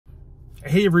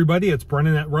Hey everybody, it's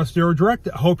Brennan at Russ Darrow Direct.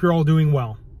 I hope you're all doing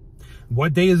well.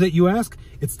 What day is it, you ask?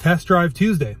 It's Test Drive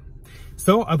Tuesday.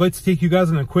 So I'd like to take you guys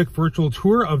on a quick virtual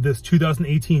tour of this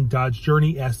 2018 Dodge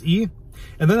Journey SE,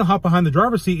 and then I'll hop behind the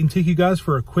driver's seat and take you guys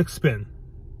for a quick spin.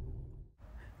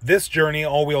 This Journey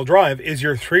all-wheel drive is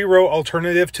your 3-row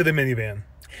alternative to the minivan.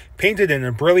 Painted in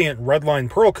a brilliant red line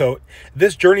pearl coat,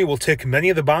 this Journey will tick many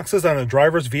of the boxes on a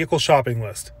driver's vehicle shopping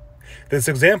list. This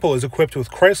example is equipped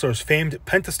with Chrysler's famed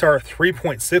Pentastar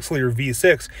 3.6-liter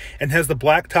V6 and has the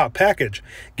black top package,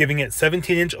 giving it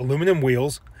 17-inch aluminum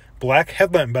wheels, black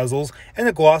headlamp bezels, and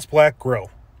a gloss black grille.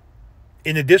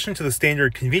 In addition to the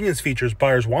standard convenience features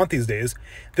buyers want these days,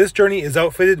 this Journey is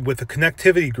outfitted with a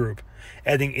connectivity group,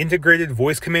 adding integrated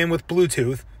voice command with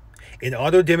Bluetooth, an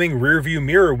auto-dimming rear-view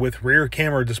mirror with rear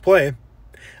camera display,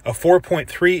 a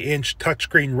 4.3-inch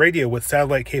touchscreen radio with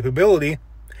satellite capability,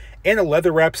 and a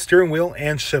leather-wrapped steering wheel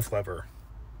and shift lever.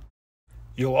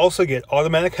 You'll also get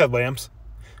automatic headlamps,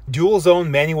 dual-zone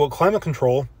manual climate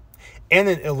control, and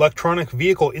an electronic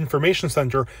vehicle information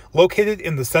center located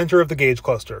in the center of the gauge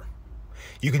cluster.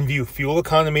 You can view fuel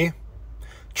economy,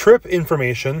 trip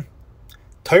information,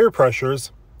 tire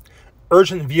pressures,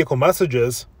 urgent vehicle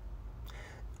messages,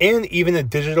 and even a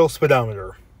digital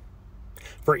speedometer.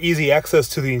 For easy access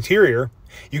to the interior,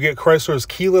 you get Chrysler's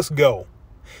Keyless Go.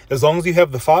 As long as you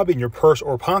have the fob in your purse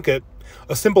or pocket,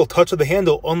 a simple touch of the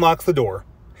handle unlocks the door.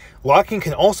 Locking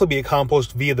can also be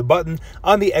accomplished via the button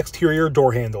on the exterior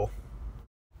door handle.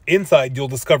 Inside, you'll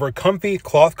discover comfy,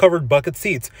 cloth-covered bucket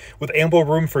seats with ample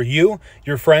room for you,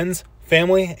 your friends,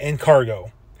 family, and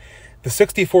cargo. The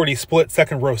 60/40 split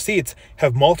second-row seats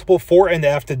have multiple fore and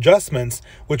aft adjustments,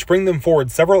 which bring them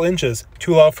forward several inches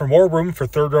to allow for more room for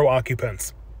third-row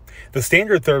occupants. The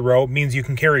standard third row means you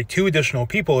can carry 2 additional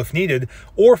people if needed,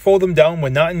 or fold them down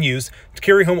when not in use to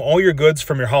carry home all your goods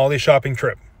from your holiday shopping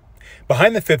trip.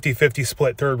 Behind the 50/50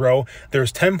 split third row,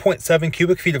 there's 10.7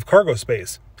 cubic feet of cargo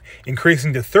space,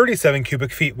 increasing to 37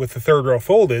 cubic feet with the third row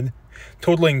folded,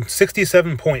 totaling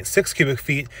 67.6 cubic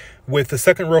feet with the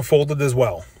second row folded as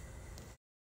well.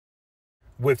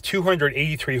 With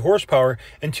 283 horsepower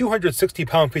and 260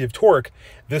 pound-feet of torque,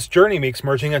 this Journey makes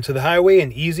merging onto the highway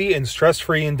an easy and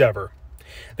stress-free endeavor.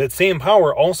 That same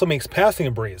power also makes passing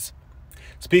a breeze.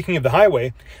 Speaking of the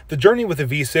highway, the Journey with a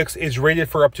V6 is rated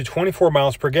for up to 24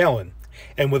 miles per gallon,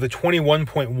 and with a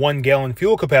 21.1 gallon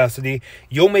fuel capacity,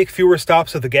 you'll make fewer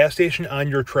stops at the gas station on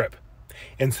your trip.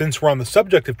 And since we're on the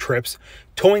subject of trips,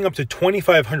 towing up to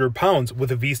 2,500 pounds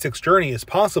with a V6 Journey is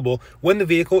possible when the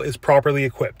vehicle is properly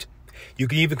equipped. You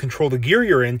can even control the gear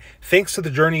you're in thanks to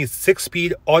the Journey's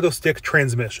 6-speed auto-stick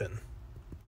transmission.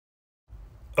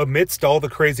 Amidst all the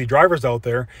crazy drivers out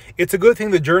there, it's a good thing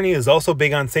the Journey is also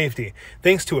big on safety,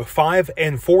 thanks to a 5-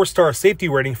 and 4-star safety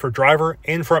rating for driver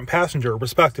and front passenger,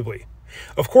 respectively.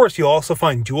 Of course, you'll also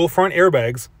find dual front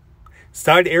airbags,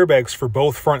 side airbags for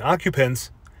both front occupants,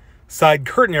 side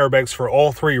curtain airbags for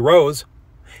all 3 rows,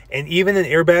 and even an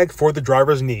airbag for the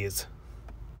driver's knees.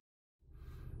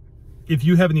 If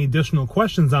you have any additional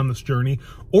questions on this Journey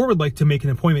or would like to make an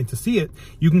appointment to see it,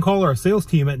 you can call our sales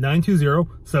team at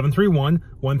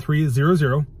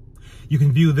 920-731-1300. You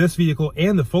can view this vehicle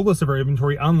and the full list of our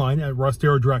inventory online at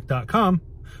russdarrowdirect.com,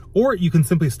 or you can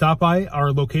simply stop by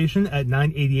our location at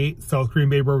 988 South Green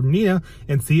Bay Road in Neenah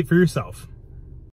and see it for yourself.